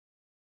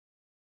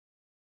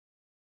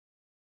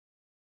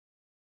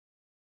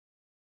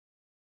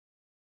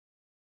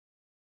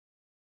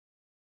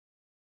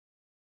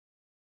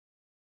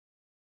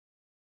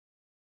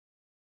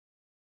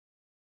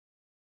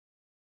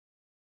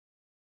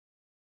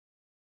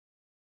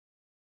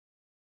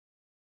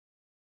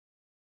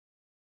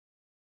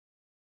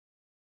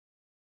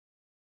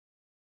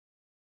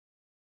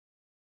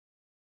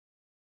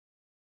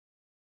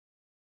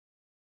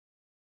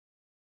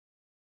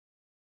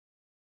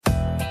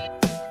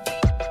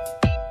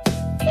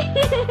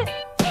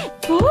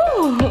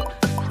Ooh.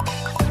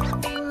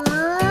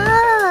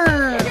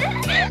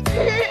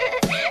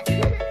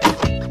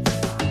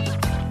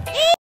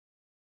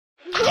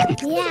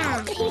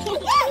 Yeah.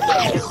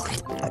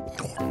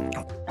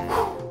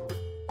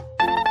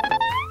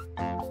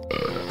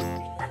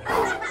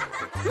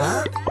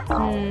 Huh?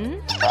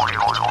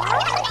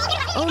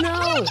 Oh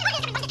no!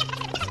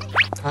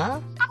 Huh?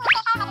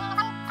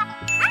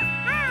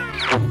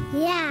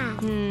 Yeah.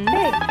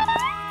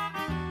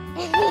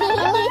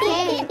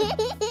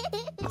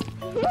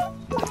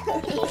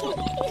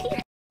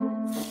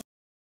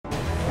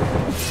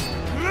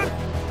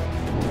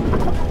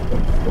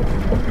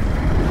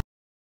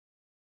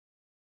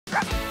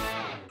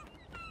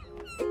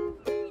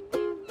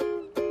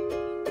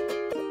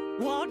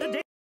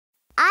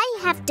 I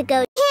have to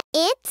go.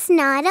 It's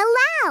not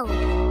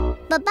allowed.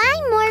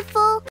 Bye-bye,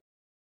 Morphle.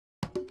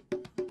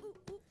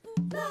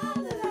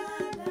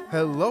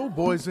 Hello,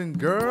 boys and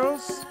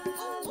girls.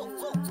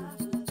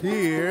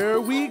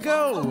 Here we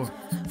go.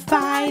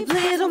 5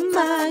 little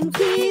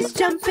monkeys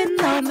jumping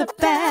on the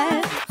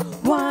bed.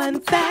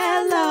 One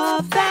fell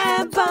off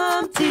and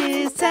bumped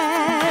his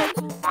head.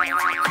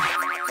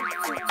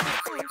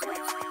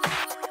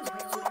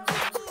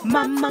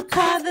 Mamá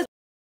called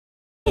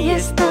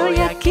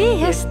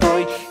aquí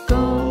estoy.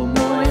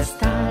 ¿Cómo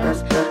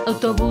estás?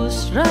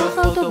 Autobús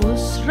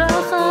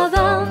rojo,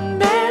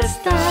 ¿dónde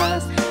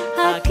estás?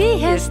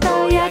 Aquí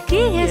estoy,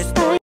 aquí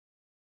estoy.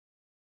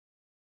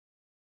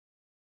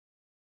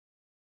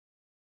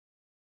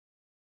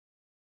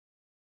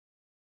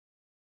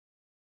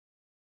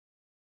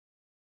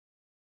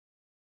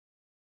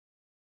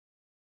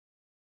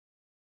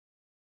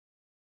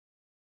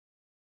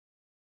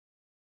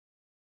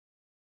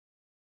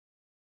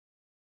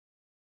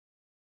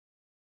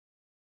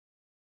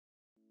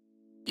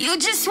 You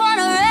just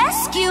wanna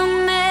rescue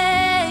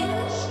me,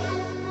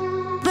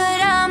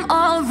 but I'm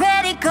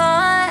already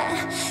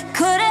gone.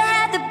 Could've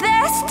had the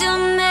best of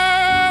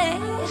me,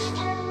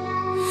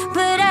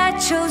 but I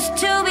chose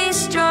to be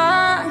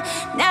strong.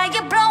 Now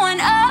you're blowing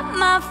up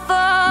my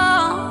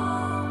phone,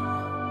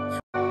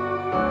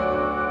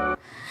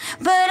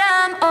 but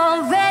I'm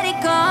already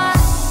gone.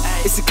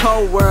 It's a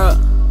cold world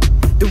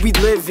that we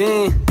live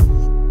in.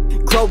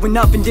 Growing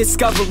up and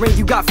discovering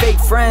you got fake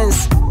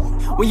friends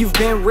when you've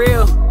been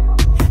real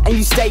and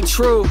you stay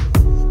true,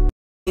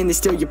 and they're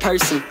still your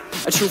person.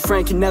 A true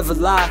friend can never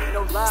lie.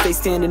 Stay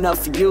standing up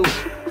for you,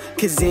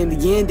 cause in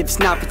the end, if it's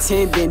not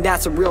pretending,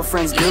 that's what real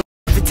friends do.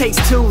 If it takes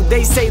two,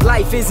 they say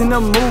life isn't a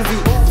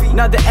movie,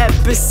 another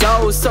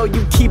episode, so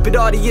you keep it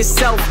all to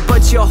yourself,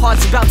 but your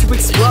heart's about to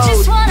explode. You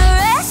just wanna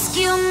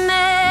rescue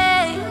me.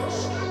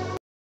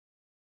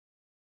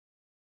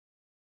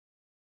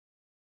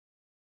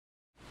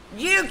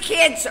 You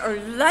kids are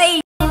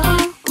late.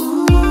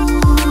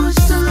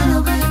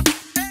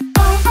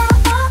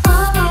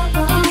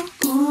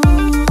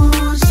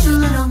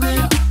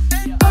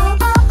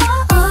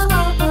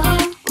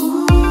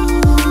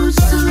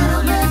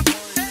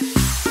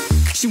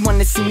 She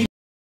wanna see me.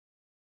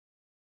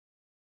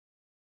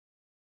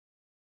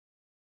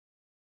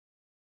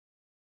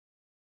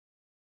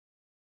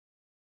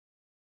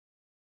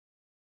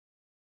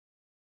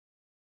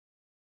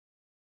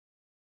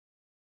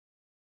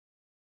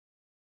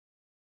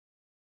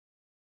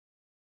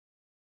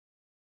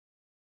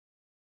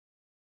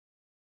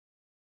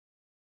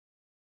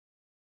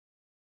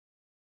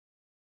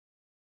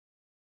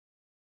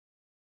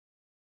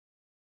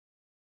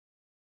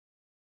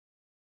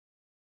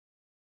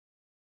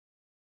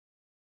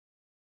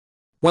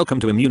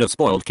 Welcome to Immune of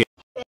Spoiled Kids.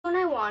 This one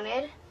I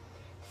wanted,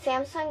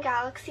 Samsung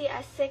Galaxy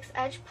S6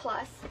 Edge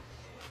Plus,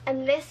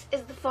 and this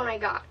is the phone I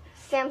got,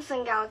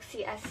 Samsung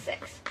Galaxy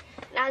S6.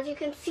 And as you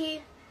can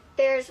see,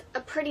 there's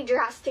a pretty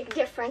drastic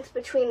difference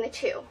between the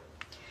two.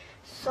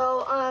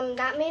 So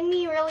that made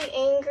me really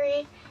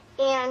angry,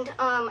 and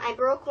I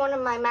broke one of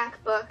my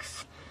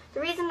MacBooks. The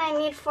reason I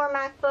need 4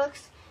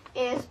 MacBooks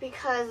is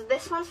because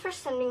this one's for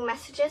sending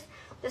messages,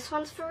 this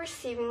one's for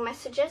receiving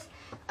messages,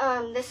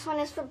 this one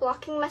is for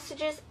blocking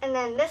messages, and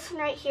then this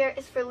one right here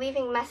is for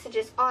leaving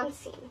messages on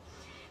scene.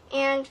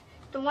 And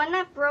the one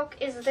that broke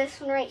is this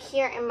one right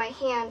here in my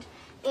hand,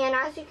 and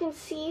as you can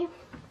see,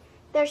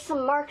 there's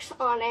some marks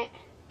on it.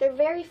 They're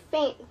very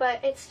faint,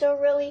 but it still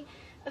really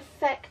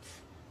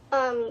affects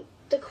the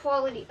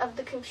quality of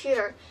the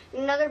computer.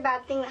 Another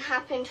bad thing that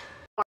happened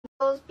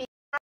was because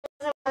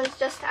one's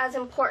just as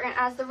important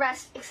as the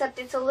rest, except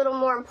it's a little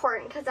more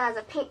important because it has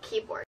a pink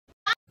keyboard.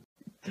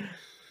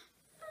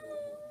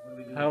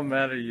 How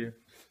mad are you?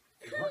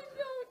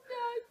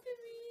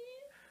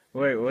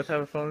 Wait, what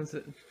type of phone is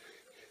it?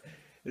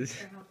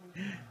 Is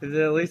it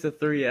at least a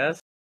 3S?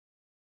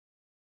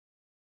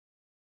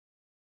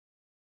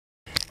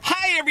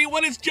 Hi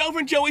everyone, it's Joe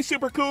from Joey's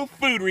Super Cool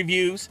Food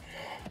Reviews.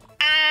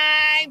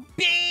 I'm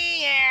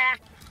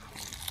back!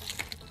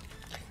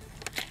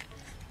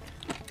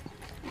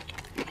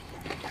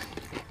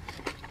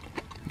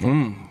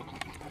 Mmm.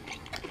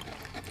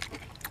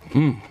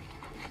 Mmm.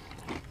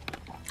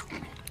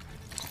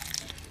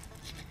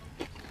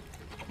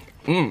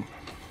 Mmm.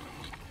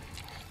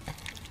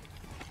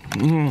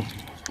 Mm.